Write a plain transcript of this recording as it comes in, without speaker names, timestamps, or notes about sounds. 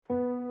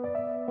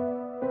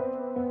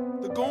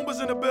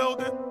Goombas in the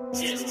building.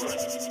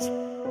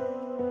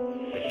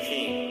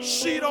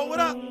 Sheeto, what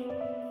up?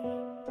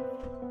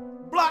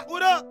 Block,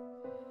 what up?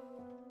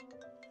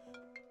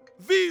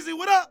 VZ,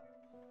 what up?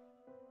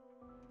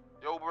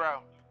 Yo,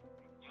 bro.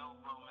 Yo,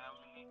 bro, man,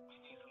 we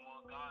need some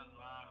more guns,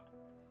 man.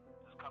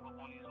 Just come up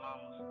on these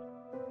mamas.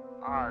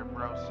 Alright,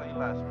 bro, say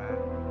less, man.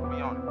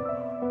 We on it.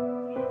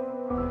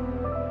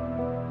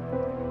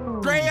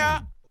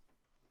 GraveYard.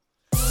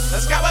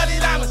 Let's go by these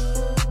llamas.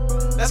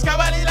 Let's go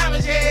by these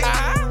llamas,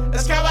 yeah.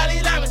 Let's go by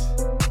these llamas.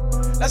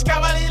 Let's go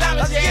by these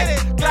llamas, yeah.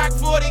 Glock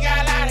 40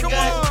 got a lot of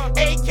guns.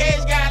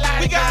 AKs got a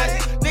lot of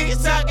guns.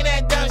 Niggas talking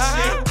that dumb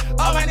shit.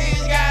 All my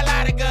niggas got a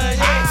lot of guns,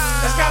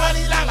 yeah. Let's go by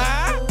these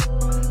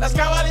llamas. Let's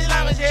go by these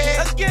llamas, yeah.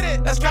 Let's get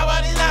it. Let's go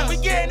by these llamas.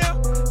 We getting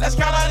them. Let's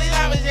go by these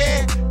llamas,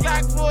 yeah.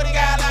 Glock 40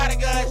 got a lot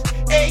of guns.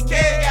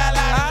 AKs got a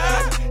lot of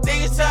guns.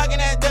 Niggas talking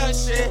that dumb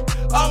shit.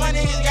 All my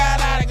niggas got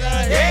a lot of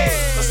guns, yeah.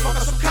 Let's fuck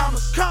up some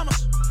commas.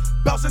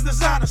 Belts and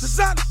designers.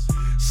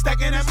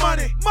 Stacking that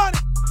money.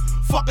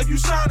 Fuck if you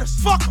sign us.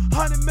 Fuck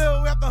 100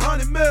 mil after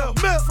 100 mil.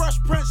 Fresh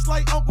Prince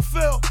like Uncle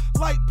Phil.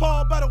 Like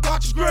Paul, better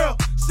watch his grill.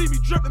 See me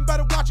dripping,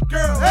 better watch a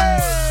girl. Hey.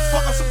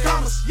 Fuck up some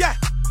commas, yeah.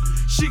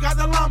 She got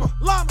the llama.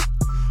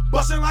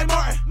 Bustin' like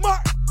Martin.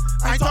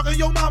 I ain't talking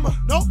your mama.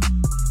 Nope.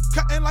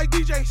 Cutting like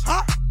DJs,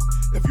 huh?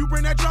 If you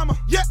bring that drama,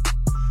 yeah.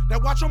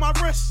 That watch on my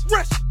wrist.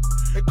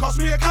 It cost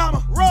me a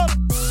comma. Roll it.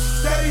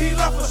 Daddy, he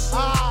left us.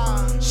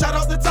 Shout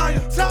out to Tanya,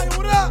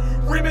 what up?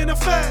 Reaming the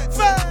fed.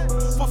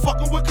 For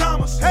fucking with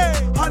commas. Hey,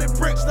 100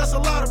 bricks, that's a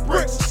lot of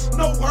bricks.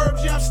 No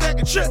herbs, yeah, I'm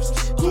stacking chips.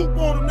 Coupe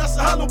on them, that's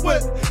a hella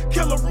whip.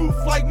 Kill a roof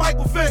like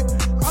Michael Vick.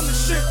 I'm the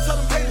shit, tell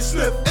them haters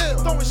slip.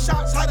 Throwing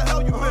shots, how the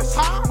hell you miss?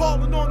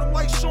 Balling on them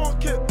like Sean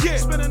Kipp. Yeah,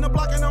 spinning the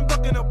block and I'm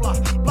ducking the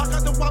block. Block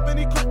out the whop and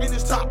he cracking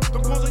his top.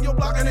 Them goes on your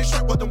block and they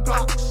strike with them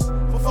blocks.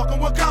 For fucking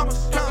with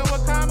commas.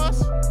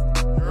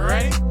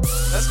 Ready?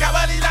 Let's go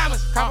by these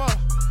llamas. Come on.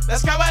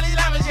 Let's go by these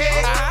llamas,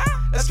 yeah.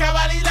 Let's go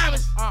by these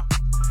llamas.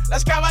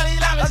 Let's go by these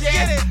llamas,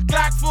 yeah.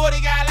 Glock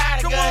 40 got a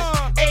lot of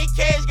guns.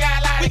 AKs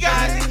got a lot of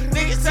guns.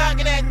 Niggas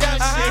talking that dumb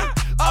shit.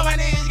 All my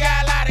niggas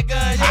got a lot of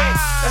guns, yeah.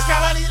 Let's go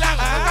by these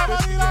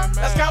llamas.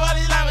 Let's go by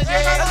these llamas,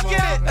 yeah. Let's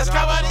get it. Let's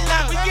go by these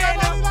llamas. We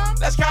getting them.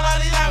 Let's go by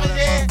these llamas,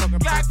 yeah.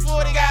 Glock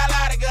 40 got a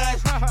lot of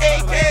guns.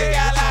 AKs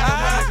got a lot of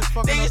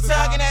guns. Niggas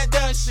talking that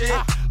dumb shit.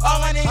 All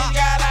my niggas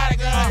got a lot of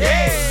guns,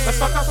 yeah. Let's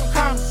fuck out some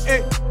commas,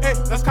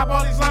 let's cop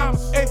all these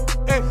llamas,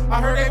 I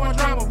heard they want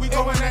drama, we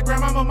go in that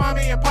grandmama,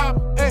 mommy, and papa,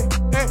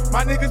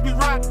 my niggas be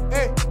rockin',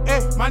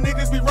 my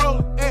niggas be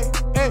rollin',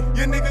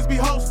 your niggas be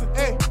hostin',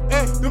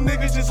 them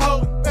niggas just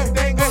holdin',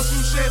 they ain't gon'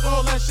 shoot shit,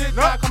 all that shit,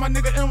 nah, call my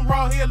nigga M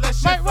Raw here, let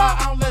shit fly,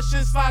 I don't let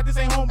shit slide, this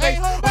ain't home base,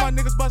 all my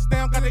niggas bust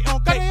down, got their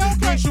own cake,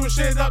 you ain't shootin'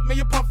 shit up, man,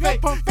 you pump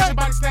fake, get your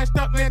body snatched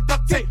up, man,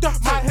 duct tape,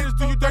 my hitters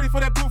do you dirty for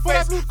that blue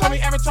face, call me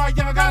Avatar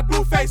Young, I got a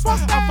blue face, I'm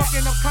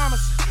fucking up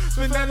commas.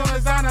 Spend that on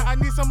designer, I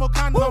need some more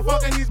condoms. I'm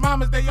fucking these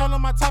mamas, they all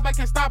on my top, I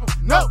can't stop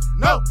them.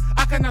 No,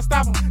 I cannot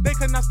stop them. They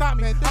could not stop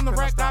me. I'm the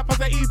right guy, plus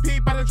the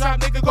EP by the drop,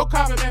 nigga, go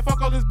cop it, man.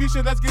 Fuck all this beef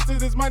shit, let's get to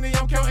this money.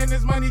 I'm counting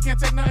this money, can't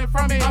take nothing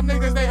from me. My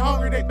niggas, they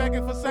hungry, they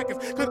begging for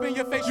seconds. Could be in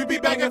your face, you be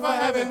begging for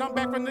heaven. I'm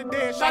back from the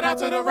dead, shout out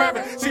to the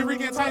Reverend. See,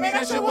 Rick and Tiny,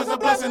 that shit was a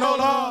blessing. Oh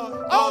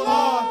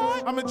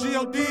Lord, I'm a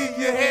G.O.D., you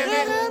hear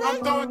me?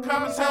 I'm throwing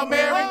comments, Hail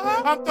Mary.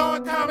 I'm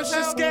throwing comments,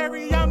 shit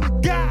scary, I'm the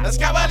guy. Let's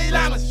go by these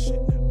llamas.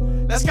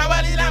 Let's go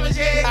by these llamas,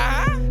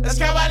 yeah. Let's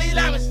go by these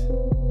llamas.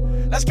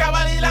 Let's go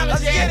by these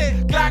llamas, yeah.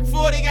 Glock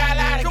 40 got a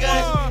lot of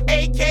guns.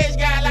 AKs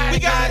got a lot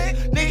of guns.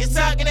 Niggas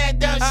talking that